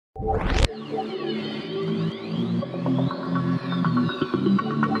Well,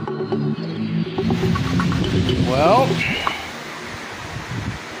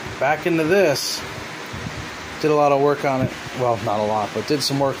 back into this. Did a lot of work on it. Well, not a lot, but did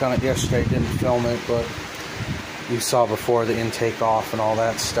some work on it yesterday. Didn't film it, but you saw before the intake off and all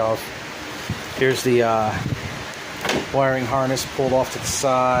that stuff. Here's the wiring harness pulled off to the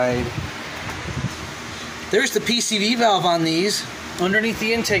side. There's the PCV valve on these underneath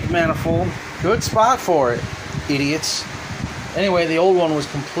the intake manifold. Good spot for it, idiots. Anyway, the old one was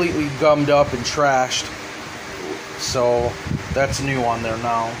completely gummed up and trashed, so that's new on there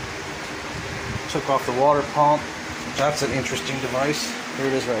now. Took off the water pump. That's an interesting device. Here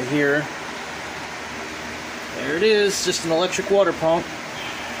it is right here. There it is, just an electric water pump.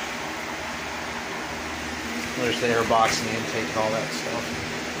 There's the air box and the intake and all that stuff.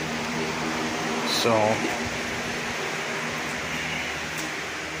 So,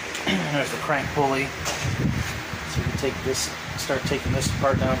 there's the crank pulley. So you can take this, start taking this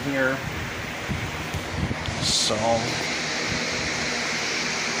apart down here. So,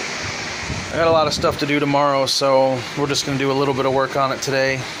 I got a lot of stuff to do tomorrow, so we're just going to do a little bit of work on it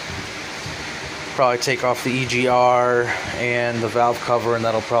today. Probably take off the EGR and the valve cover, and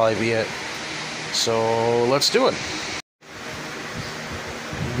that'll probably be it. So let's do it.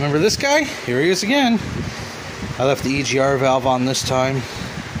 Remember this guy? Here he is again. I left the EGR valve on this time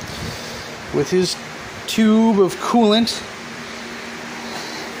with his tube of coolant.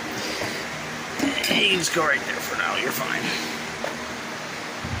 You can just go right there for now, you're fine.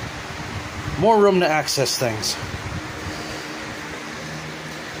 More room to access things.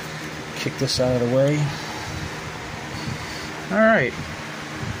 Kick this out of the way. Alright.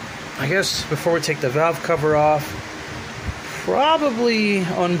 I guess before we take the valve cover off, probably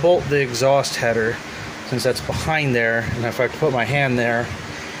unbolt the exhaust header, since that's behind there, and if I put my hand there,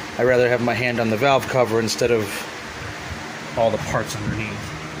 I'd rather have my hand on the valve cover instead of all the parts underneath.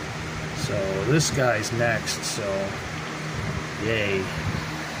 So this guy's next, so yay.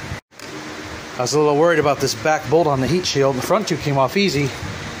 I was a little worried about this back bolt on the heat shield. The front two came off easy.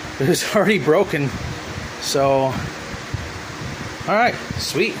 It was already broken. So, alright,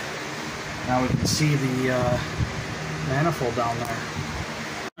 sweet. Now we can see the manifold down there.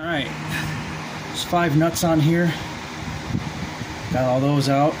 Alright, there's 5 nuts on here. Got all those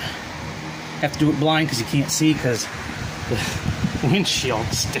out. Have to do it blind because you can't see because the windshield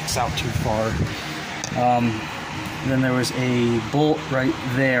sticks out too far. Then there was a bolt right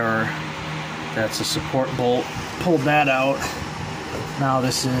there. That's a support bolt. Pulled that out. Now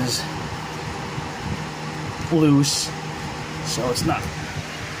this is loose, so it's not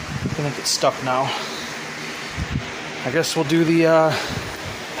gonna get stuck now. I guess we'll do the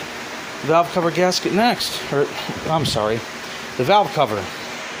valve cover gasket next. Or, I'm sorry, the valve cover.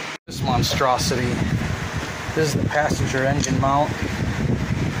 This monstrosity. This is the passenger engine mount.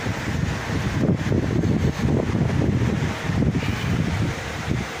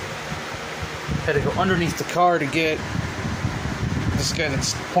 Had to go underneath the car to get this guy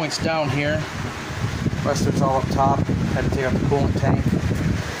that points down here. The rest of it's all up top. Had to take out the coolant tank,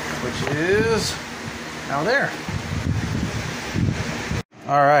 which is now there.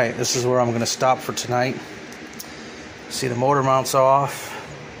 Alright, this is where I'm going to stop for tonight. See, the motor mounts off.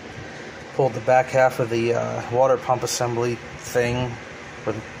 Pulled the back half of the water pump assembly thing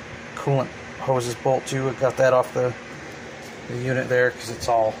where the coolant hoses bolt to. I got that off the unit there because it's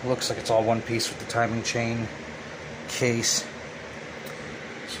all, looks like it's all one piece with the timing chain case.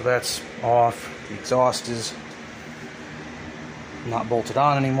 So that's off. The exhaust is not bolted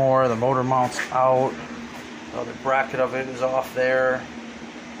on anymore. The motor mounts out. The other bracket of it is off there.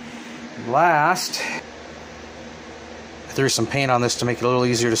 Last, I threw some paint on this to make it a little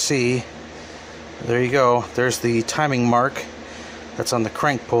easier to see. There you go. There's the timing mark that's on the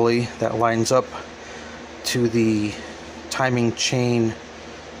crank pulley that lines up to the timing chain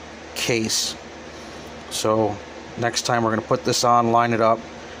case. So next time we're going to put this on, line it up,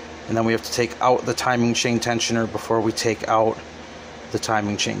 and then we have to take out the timing chain tensioner before we take out the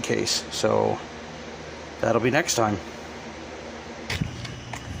timing chain case. So that'll be next time.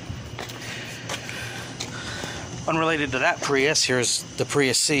 Unrelated to that Prius, here's the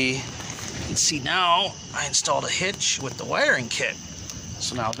Prius C. You can see now I installed a hitch with the wiring kit.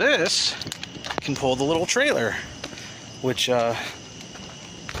 So now this can pull the little trailer, which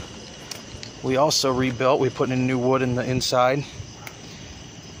we also rebuilt. We put in new wood in the inside.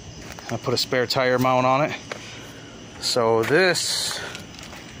 I put a spare tire mount on it. So this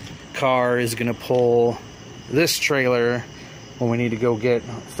car is going to pull this trailer when we need to go get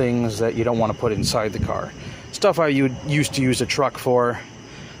things that you don't want to put inside the car. Stuff I used to use a truck for,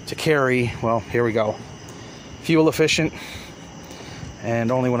 to carry. Well, here we go. Fuel efficient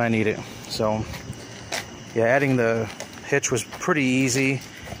and only when I need it. So yeah, adding the hitch was pretty easy.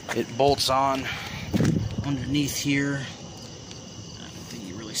 It bolts on underneath here. I don't think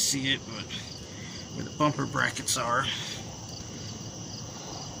you really see it, but where the bumper brackets are.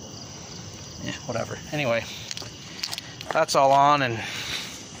 Yeah, whatever. Anyway, that's all on and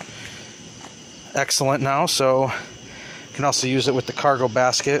excellent now. So you can also use it with the cargo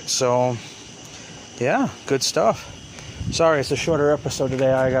basket. So yeah, good stuff. Sorry, it's a shorter episode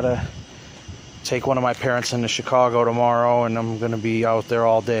today. I gotta take one of my parents into Chicago tomorrow, and I'm gonna be out there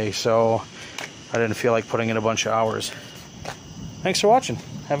all day, so I didn't feel like putting in a bunch of hours. Thanks for watching.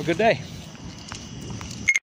 Have a good day.